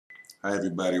Hi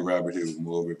everybody, Robert here with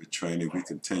more Revit Training. We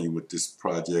continue with this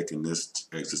project and this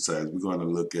exercise. We're going to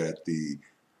look at the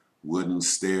wooden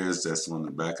stairs that's on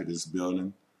the back of this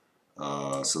building.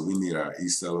 So we need our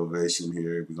east elevation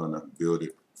here. We're going to build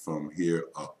it from here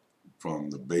up, from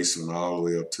the basement all the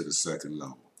way up to the second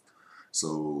level.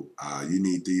 So you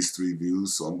need these three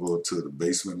views. So I'm going to the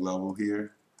basement level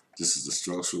here. This is the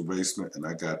structural basement, and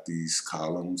I got these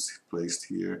columns placed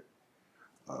here.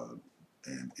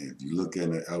 And if you look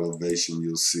in the elevation,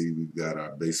 you'll see we've got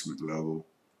our basement level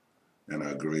and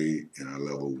our grade and our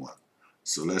level 1.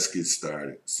 So let's get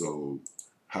started. So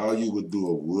how you would do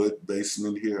a wood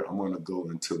basement here, I'm going to go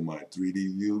into my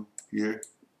 3D view here.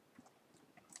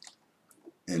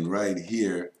 And right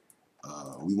here,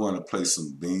 we want to place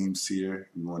some beams here.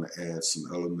 We want to add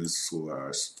some elements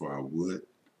for our wood.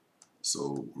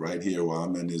 So right here, while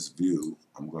I'm in this view,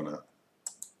 I'm going to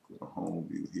go to home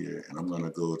view here, and I'm going to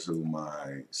go to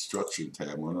my structure tab.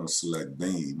 I'm going to select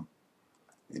beam,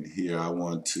 and here I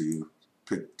want to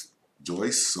pick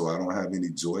joist, so I don't have any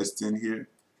joist in here.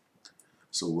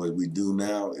 So what we do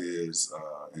now is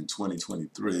in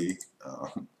 2023,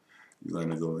 you're going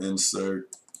to go insert,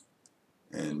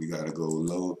 and you got to go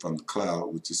load from the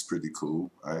cloud, which is pretty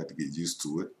cool. I had to get used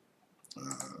to it.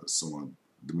 So on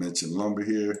dimension lumber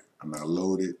here, and I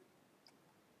load it.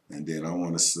 And then I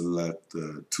want to select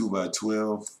the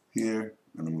 2x12 here,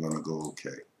 and I'm going to go OK.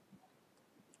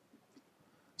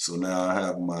 So now I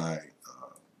have my,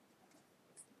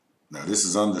 now this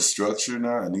is under structure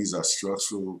now, and these are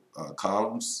structural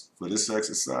columns for this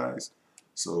exercise.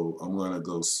 So I'm going to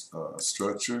go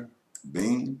structure,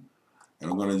 beam,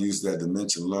 and I'm going to use that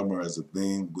dimension lumber as a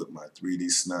beam with my 3D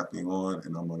snapping on,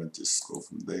 and I'm going to just go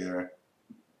from there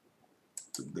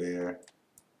to there.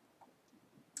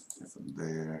 From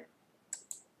there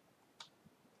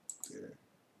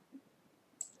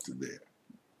to there.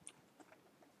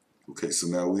 Okay, so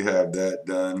now we have that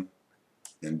done,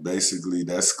 and basically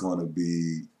that's going to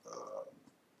be,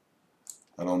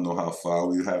 I don't know how far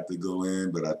we have to go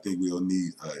in, but I think we'll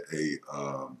need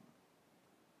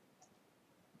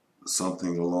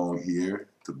something along here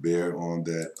to bear on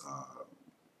that.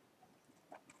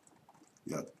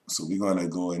 Yeah, so we're going to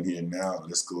go in here now.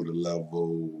 Let's go to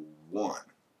level 1.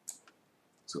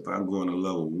 So if I'm going to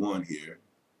level 1 here,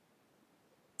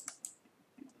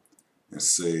 and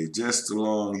say just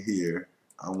along here,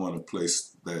 I want to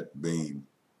place that beam.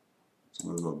 So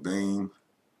I'm going to go beam,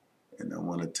 and I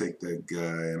want to take that guy,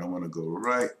 and I want to go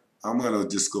right. I'm going to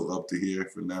just go up to here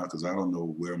for now because I don't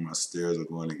know where my stairs are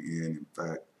going to end. In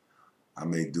fact, I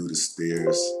may do the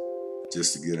stairs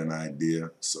just to get an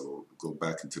idea. So go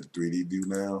back into the 3D view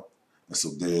now. And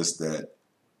so there's that.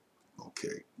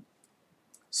 Okay.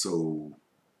 So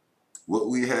what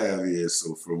we have is,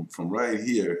 so from right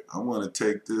here, I want to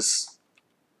take this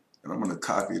and I'm going to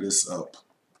copy this up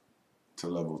to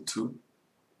level 2.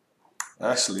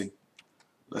 Actually,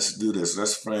 let's do this.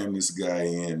 Let's frame this guy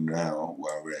in now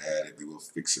while we're at it, and we'll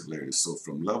fix it later. So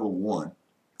from level 1,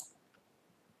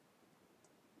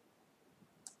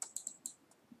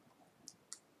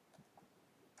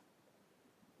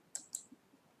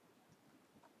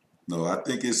 no, I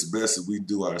think it's best if we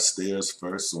do our stairs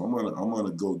first. So I'm gonna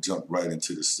go jump right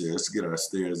into the stairs. Let's get our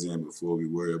stairs in before we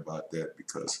worry about that,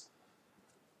 because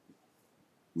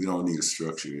we don't need a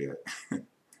structure yet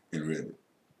in Revit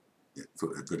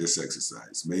for this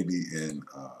exercise. Maybe in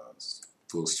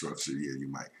full structure, yeah, you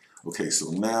might. Okay,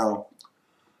 so now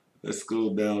let's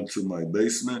go down to my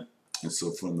basement. And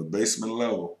so from the basement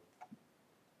level,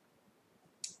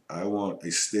 I want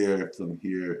a stair from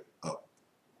here up,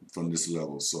 from this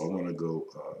level. So I'm going to go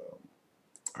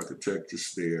architecture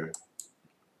stair.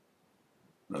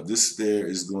 Now this stair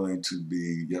is going to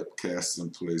be, cast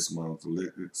in place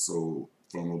monolithic. So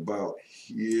from about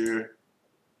here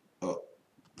up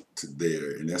to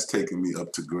there, and that's taking me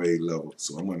up to grade level.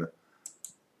 So I'm going to,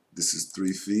 this is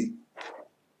 3 feet.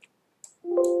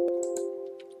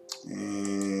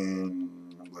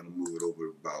 And I'm going to move it over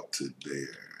about to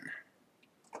there.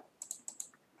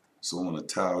 So I'm going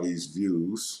to tile these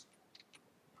views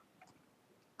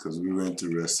because we were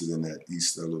interested in that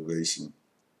east elevation.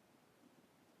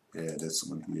 Yeah, this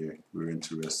one here. We're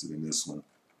interested in this one.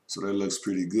 So that looks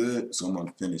pretty good. So I'm going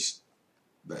to finish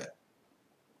that.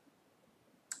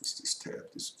 Let's just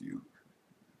tab this view.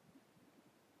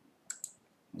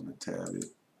 I'm going to tab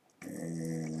it,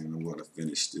 and I'm going to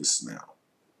finish this now.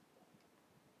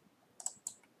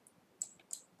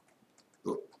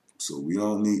 So we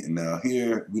don't need, now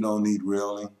here, we don't need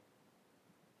railing.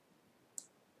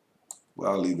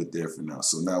 Well, I'll leave it there for now.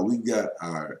 So now we've got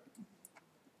our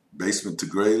basement to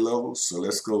grade level. So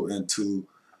let's go into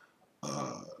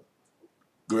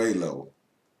grade level.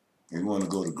 And you want to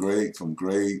go to grade, from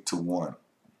grade to 1.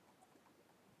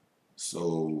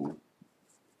 So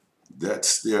that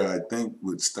stair, I think,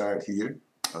 would start here.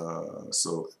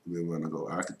 So we're going to go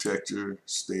architecture,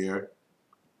 stair.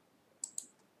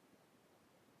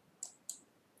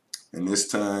 And this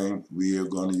time we are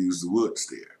going to use the wood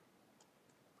stair.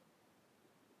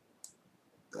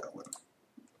 That one.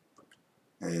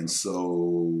 And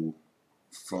so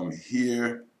from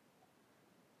here,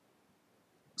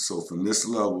 so from this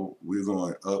level, we're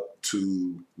going up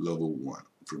to level 1,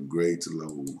 from grade to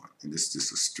level 1. And it's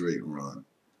just a straight run.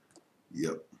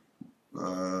 Yep.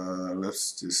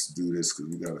 Let's just do this because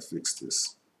we got to fix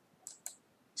this.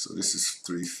 So this is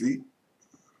 3 feet.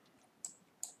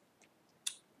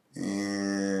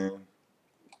 And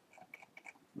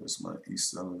where's my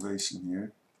east elevation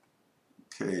here?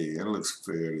 Okay, that looks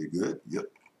fairly good. Yep.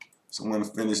 So I'm going to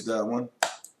finish that one.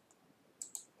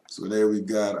 So there we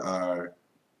got our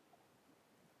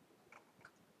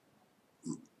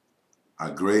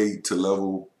grade to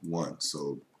level 1.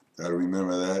 So gotta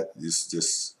remember that.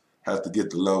 Just have to get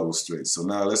the level straight. So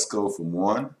now let's go from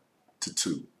 1 to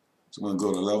 2. So I'm gonna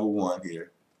go to level 1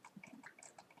 here.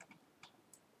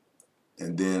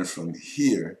 And then from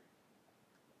here,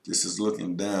 this is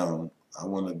looking down. I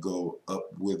want to go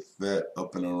up with that,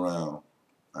 up and around,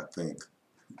 I think.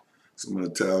 So I'm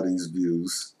going to tile these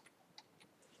views.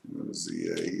 I'm going to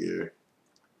ZA here.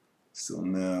 So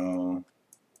now,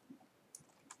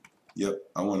 yep,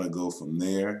 I want to go from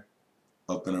there,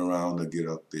 up and around to get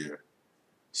up there.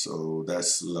 So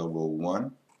that's level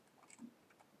 1.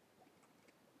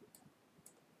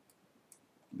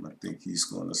 And I think he's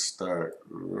going to start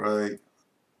right.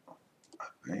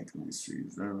 I think, let me see,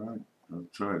 is that right? I'll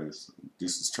try this.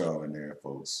 This is trial and error,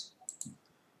 folks.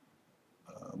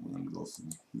 I'm going to go from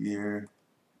here.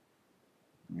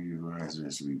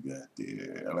 Risers we got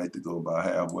there. I like to go about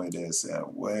halfway. That's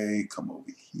halfway. Come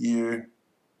over here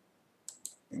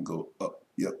and go up,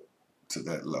 yep, to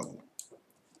that level.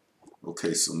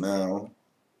 Okay, so now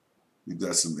we've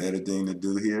got some editing to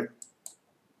do here.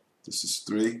 This is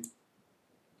 3.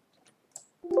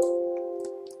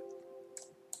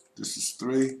 This is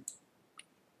 3.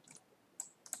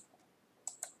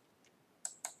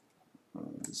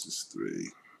 This is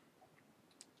 3.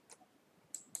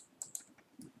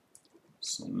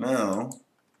 So now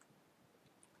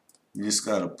you just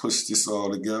gotta push this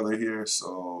all together here.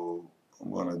 So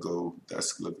I'm gonna go,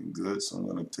 that's looking good. So I'm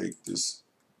gonna take this,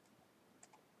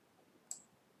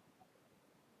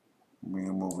 bring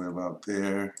them over about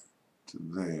there to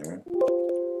there.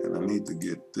 And I need to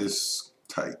get this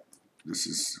tight. This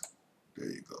is, there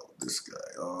you go, this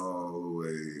guy all the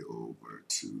way over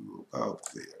to about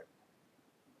there.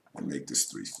 And make this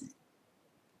 3 feet.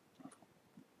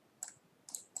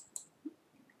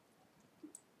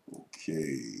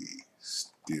 Okay,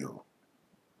 still.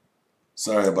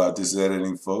 Sorry about this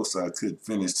editing, folks. I could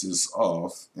finish this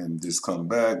off and just come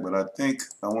back, but I think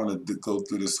I wanted to go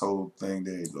through this whole thing.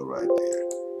 There you go, right there.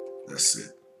 That's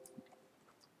it.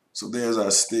 So there's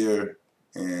our stair,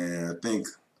 and I think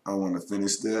I want to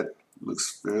finish that.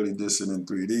 Looks fairly decent in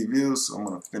 3D view, so I'm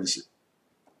going to finish it.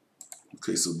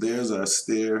 Okay, so there's our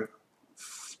stair.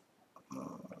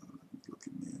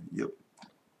 Yep.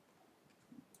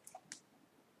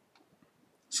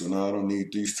 So now I don't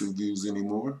need these 2 views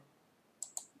anymore.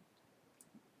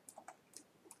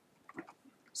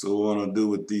 So what I want to do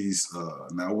with these,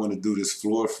 now I want to do this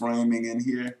floor framing in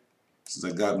here.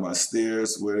 Since I got my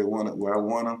stairs where I want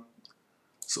them.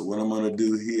 So what I'm going to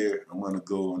do here, I'm going to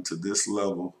go into this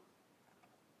level.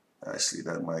 Actually,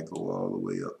 that might go all the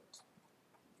way up.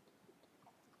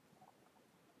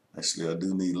 Actually, I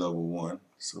do need level 1.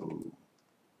 So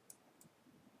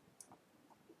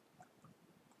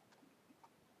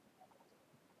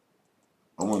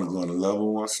I want to go into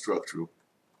level 1 structural.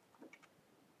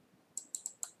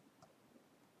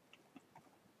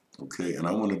 Okay, and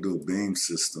I want to do a beam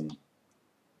system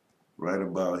right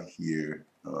about here.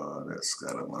 That's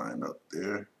got to line up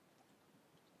there.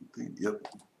 I think, yep.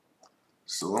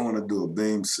 So I want to do a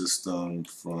beam system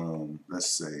from, let's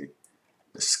say,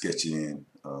 let's sketch it in.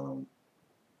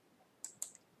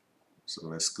 So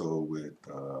let's go with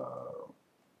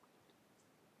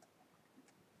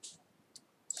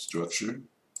structure,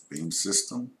 beam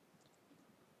system.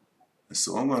 And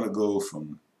so I'm going to go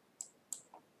from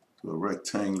to a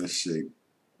rectangular shape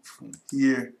from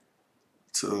here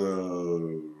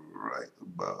to right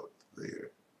about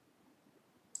there.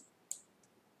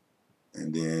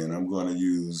 And then I'm going to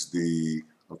use the,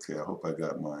 okay, I hope I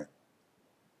got my,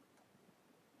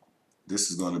 this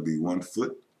is going to be 1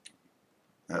 foot.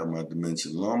 I have my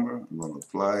dimension lumber. I'm going to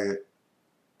apply it.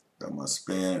 Got my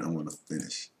span. I'm going to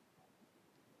finish.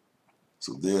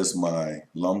 So there's my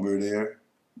lumber there.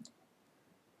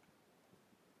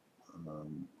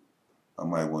 I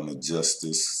might want to adjust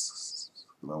this.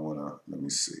 I want to, let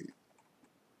me see.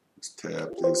 Let's tap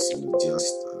this and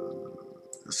adjust.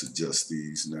 Let's adjust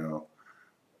these now.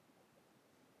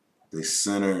 They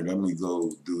center. Let me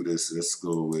go do this. Let's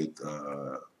go with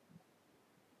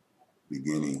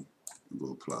beginning and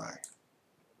go apply.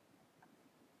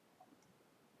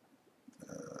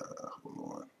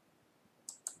 Hold on.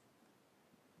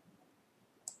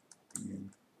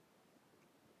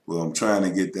 Well, I'm trying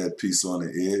to get that piece on the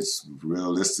edge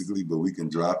realistically, but we can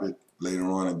drop it later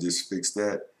on and just fix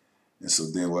that. And so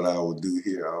then what I will do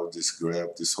here, I'll just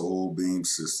grab this whole beam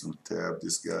system, tab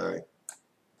this guy,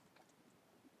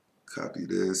 copy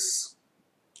this,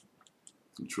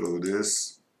 control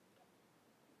this,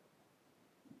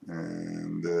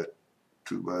 and that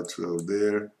 2x12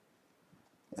 there.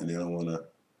 And then I want to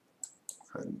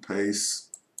cut and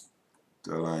paste,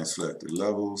 the align selected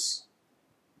levels,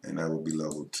 and that will be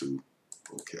level 2.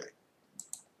 Okay.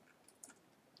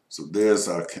 So there's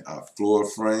our floor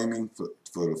framing for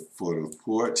the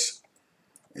porch.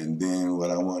 And then what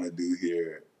I want to do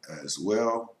here as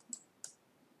well,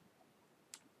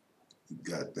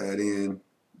 got that in.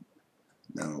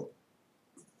 Now,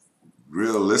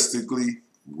 realistically,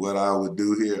 what I would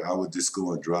do here, I would just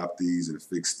go and drop these and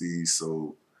fix these.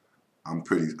 So I'm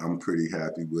pretty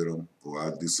happy with them. Or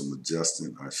I'll do some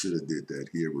adjusting. I should have did that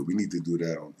here, but we need to do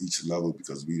that on each level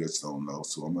because we just don't know.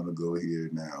 So I'm gonna go here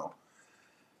now,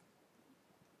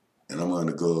 and I'm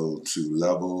gonna go to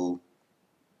level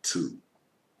 2.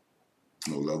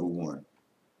 No, level 1.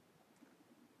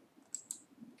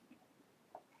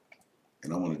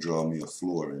 And I'm gonna draw me a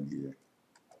floor in here.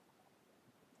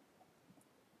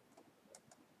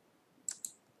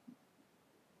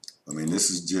 I mean,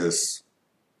 this is just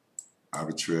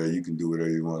arbitrary. You can do whatever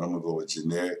you want. I'm gonna go with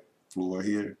generic floor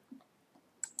here.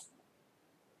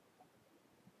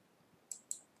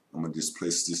 I'm gonna just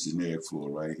place this generic floor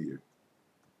right here.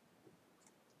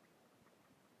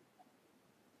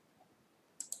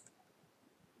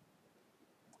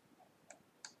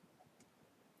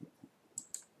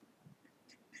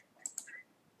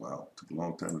 Wow, took a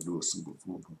long time to do a simple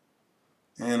floor.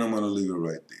 And I'm gonna leave it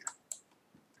right there.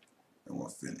 I'm gonna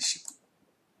finish it.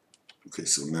 Okay,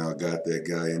 so now I got that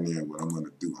guy in there. What I'm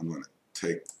gonna do, I'm gonna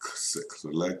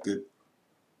select it.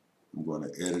 I'm gonna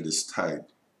edit this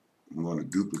type. I'm gonna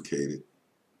duplicate it.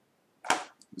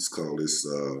 Let's call this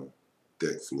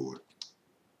deck floor.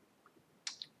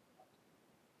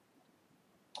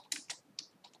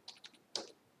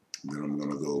 And then I'm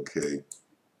gonna go okay.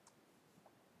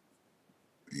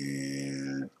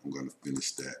 And I'm gonna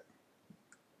finish that.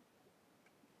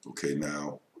 Okay,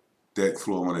 now deck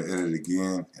floor, I'm gonna edit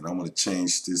again, and I'm gonna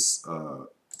change this. I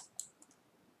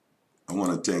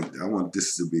want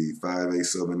this to be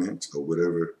 5/8 of an inch or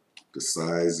whatever the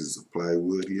size is of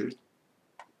plywood here.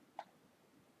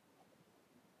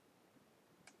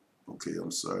 Okay,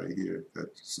 I'm sorry here,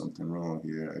 got something wrong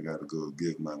here. I gotta go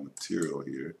give my material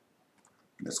here.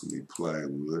 And that's gonna be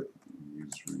plywood.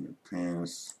 Use Revit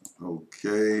pans.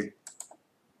 Okay.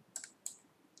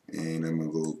 And I'm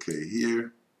gonna go okay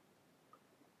here.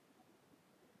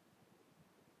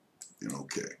 And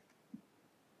okay.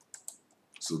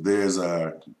 So there's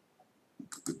our,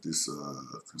 look at this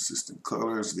consistent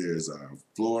colors. There's our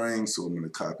flooring. So I'm gonna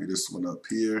copy this one up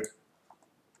here.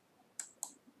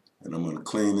 And I'm gonna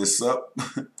clean this up.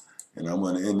 And I'm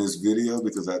gonna end this video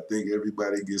because I think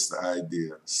everybody gets the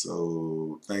idea.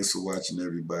 So thanks for watching,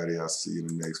 everybody. I'll see you in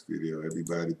the next video.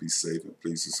 Everybody be safe and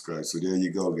please subscribe. So there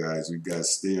you go, guys. We got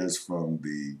stairs from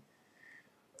the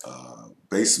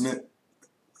basement.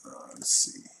 Let's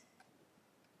see.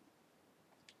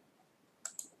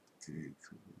 Okay,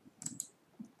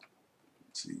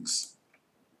 jeez.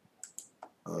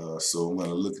 So I'm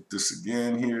gonna look at this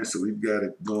again here. So we've got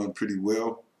it going pretty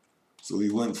well. So we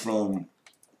went from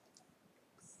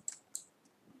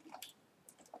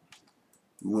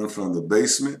the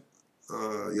basement,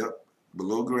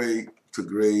 below grade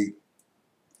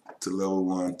to level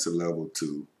 1 to level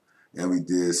 2. And we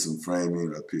did some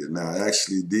framing up here. Now,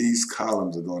 actually, these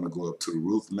columns are going to go up to the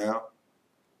roof now.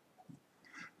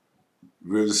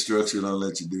 Revit structure don't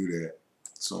let you do that.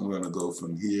 So I'm going to go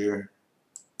from here.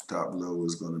 Top level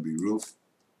is going to be roof.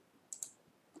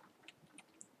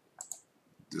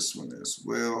 This one as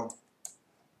well.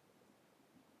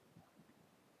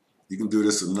 You can do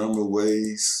this a number of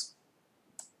ways.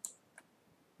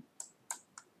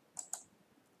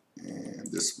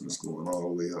 And this one is going all the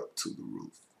way up to the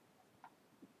roof.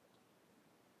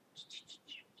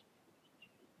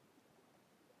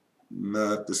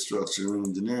 not the structural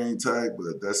engineering type,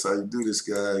 but that's how you do this,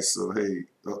 guys. So hey,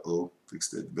 fix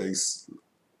that base.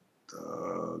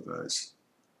 Gosh,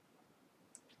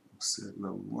 set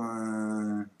level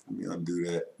 1. Let me undo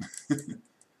that.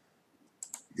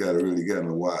 You gotta really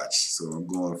watch. So I'm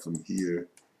going from here,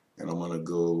 and I'm gonna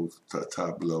go to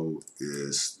top level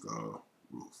is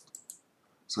roof.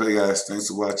 So hey guys, thanks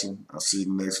for watching. I'll see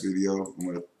you in the next video. I'm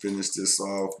gonna finish this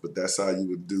off, but that's how you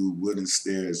would do wooden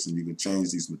stairs, and you can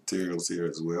change these materials here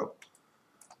as well.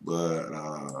 But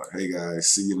hey guys,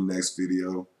 see you in the next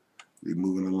video. We're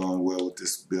moving along well with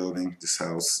this building, this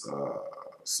house.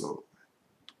 So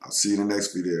I'll see you in the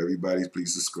next video. Everybody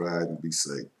please subscribe and be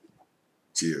safe.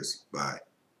 Cheers. Bye.